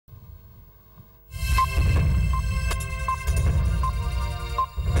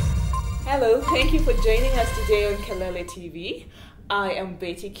Hello, thank you for joining us today on Kelele TV. I am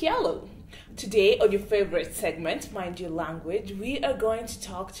Betty Kialo. Today on your favorite segment, Mind Your Language, we are going to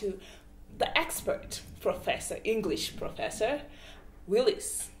talk to the expert professor, English professor,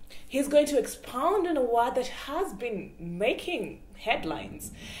 Willis. He's going to expound on a word that has been making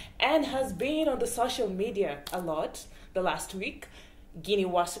headlines and has been on the social media a lot the last week,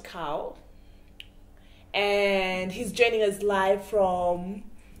 GINIWASEKAO. And he's joining us live from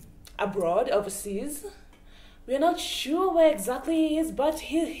abroad, overseas. We're not sure where exactly he is, but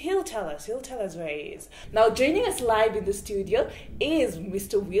he'll tell us. He'll tell us where he is. Now, joining us live in the studio is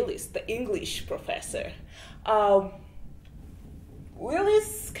Mr. Willis, the English professor.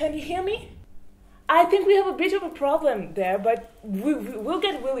 Willis, can you hear me? I think we have a bit of a problem there, but we'll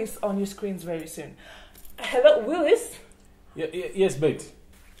get Willis on your screens very soon. Hello, Willis? Yes, Bet.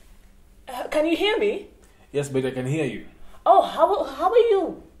 Can you hear me? Yes, Bet, I can hear you. Oh, how are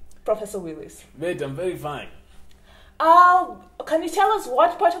you, Professor Willis? Bet, I'm very fine. Can you tell us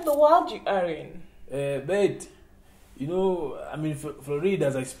what part of the world you are in? Bet, you know, I'm in Florida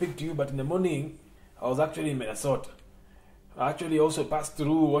as I speak to you, but in the morning, I was actually in Minnesota. I actually also passed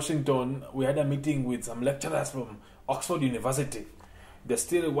through Washington. We had a meeting with some lecturers from Oxford University. They're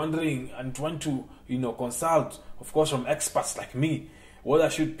still wondering and trying to, consult, of course, from experts like me, whether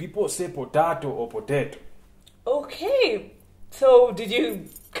should people say potato or potato. Okay, so did you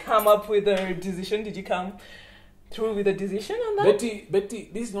come up with a decision? Did you come through with a decision on that? Betty,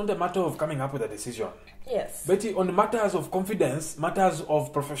 this is not a matter of coming up with a decision. Yes. Betty, on matters of confidence, matters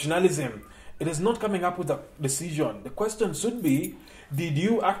of professionalism, it is not coming up with a decision. The question should be, did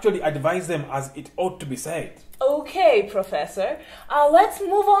you actually advise them as it ought to be said? Okay, Professor. Let's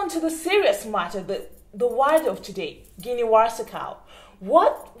move on to the serious matter, the word of today, GINIWASEKAO.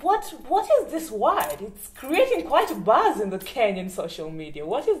 What is this word? It's creating quite a buzz in the Kenyan social media.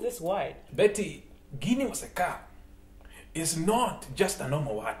 What is this word? Betty, GINIWASEKAO is not just a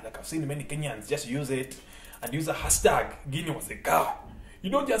normal word. Like I've seen many Kenyans just use it and use a hashtag GINIWASEKAO. You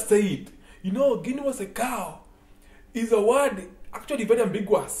don't just say it. GINIWASEKAO is a word actually very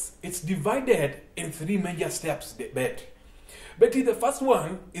ambiguous. It's divided in three major steps, Betty. Betty, the first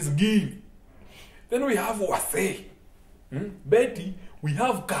one is Guinea. Then we have Wase. Betty, we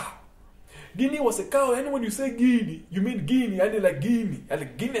have Ka. GINIWASEKAO, and when you say Guinea, you mean Guinea, and like Guinea, and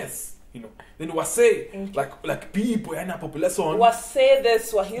like Guinness. Then Wase, like people and a population. Wase, the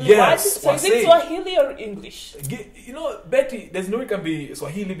Swahili word? So is it Swahili or English? Betty, there's no way it can be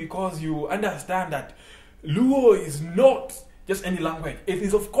Swahili because you understand that Luo is not just any language. It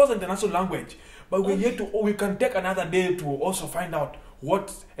is, of course, an international language. But we can take another day to also find out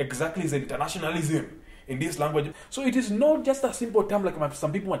what exactly is internationalism in this language. So it is not just a simple term like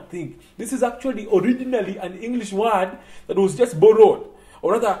some people might think. This is actually originally an English word that was just borrowed,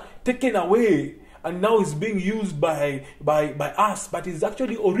 or rather taken away, and now is being used by us, but it's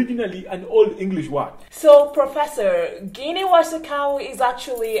actually originally an old English word. So, Professor, GINIWASEKAO is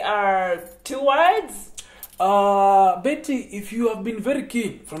actually two words? Betty, if you have been very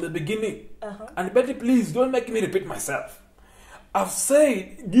keen from the beginning, and Betty, please don't make me repeat myself. I've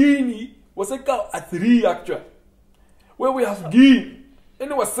said GINIWASEKAO are three actually. Where we have Guinea, then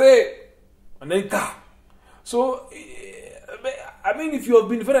Wase, and then Ka. So, I mean, if you have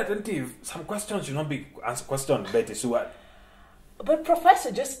been very attentive, some questions should not be answered question, Betty. So what? But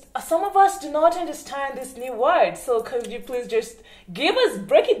Professor, just some of us do not understand this new word. So could you please just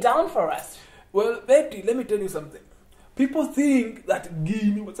break it down for us? Well, Betty, let me tell you something. People think that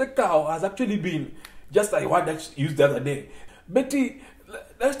GINIWASEKAO has actually been just a word that's used the other day. Betty,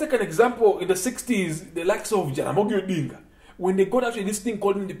 let's take an example. In the 60s, the likes of Jaramogi Odinga, when they got actually this thing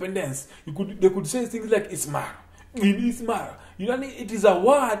called independence, they could say things like Ismar. It is a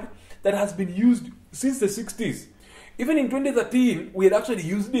word that has been used since the 60s. Even in 2013, we had actually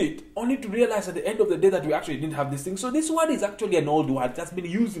used it, only to realize at the end of the day that we actually didn't have this thing. So this word is actually an old word that's been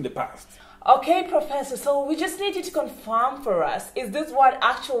used in the past. Okay, Professor, so we just need you to confirm for us, is this word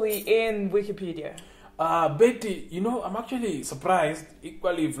actually in Wikipedia? Betty, I'm actually surprised,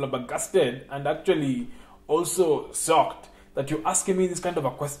 equally flabbergasted, and actually also shocked that you're asking me this kind of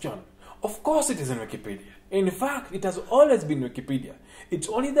a question. Of course it is in Wikipedia. In fact, it has always been Wikipedia. It's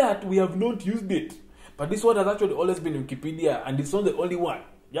only that we have not used it. But this word has actually always been in Wikipedia, and it's not the only one.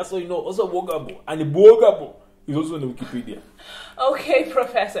 Just so you know, also Wogabo and Bogabo is also in Wikipedia. Okay,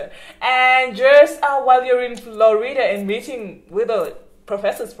 Professor. And just while you're in Florida and meeting with the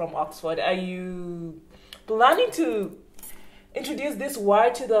professors from Oxford, are you planning to introduce this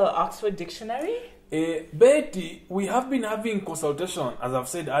word to the Oxford Dictionary? Betty, we have been having consultation, as I've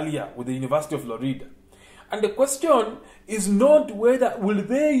said earlier, with the University of Florida. And the question is not whether will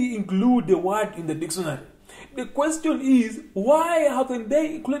they include the word in the dictionary. The question is, why haven't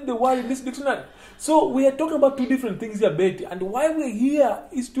they included the word in this dictionary? So we are talking about two different things here, Betty. And why we're here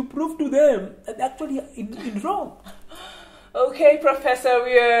is to prove to them that they're actually in wrong. Okay, Professor,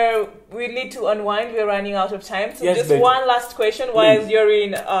 we need to unwind. We're running out of time. So yes, just Betty. one last question while you're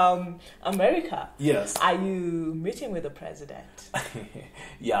in America. Yes. Are you meeting with the president?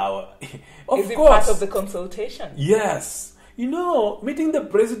 Yeah, of course. Is it course. part of the consultation? Yes. You know, meeting the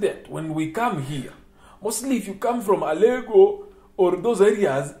president when we come here, mostly if you come from Alego or those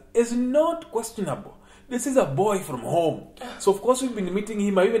areas, is not questionable. This is a boy from home. So, of course, we've been meeting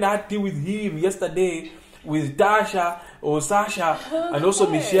him. I even had tea with him yesterday with Tasha or Sasha and also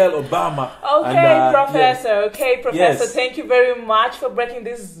Michelle Obama. Okay, and, Professor. Yeah. Okay, Professor. Yes. Thank you very much for breaking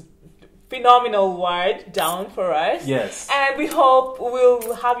this phenomenal word down for us. Yes. And we hope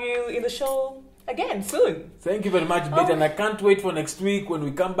we'll have you in the show again soon. Thank you very much, Betty. And I can't wait for next week when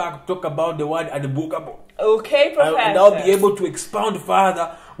we come back to talk about the word advocable. Okay, Professor. And I'll be able to expound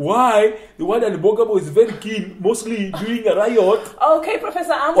further why the word advocable is very keen, mostly during a riot. Okay,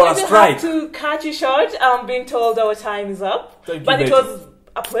 Professor, I'm or going a to strike. have to cut you short. I'm being told our time is up. Thank you, but Betty. it was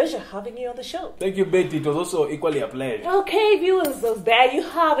a pleasure having you on the show. Thank you, Betty. It was also equally a pleasure. Okay, viewers, so there you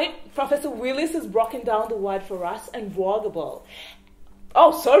have it. Professor Willis has broken down the word for us, advocable.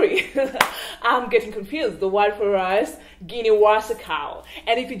 Oh, sorry. I'm getting confused. The word for us, GINIWASEKAO.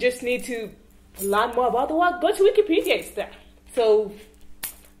 And if you just need to learn more about the word, go to Wikipedia. It's there. So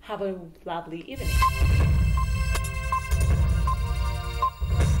have a lovely evening.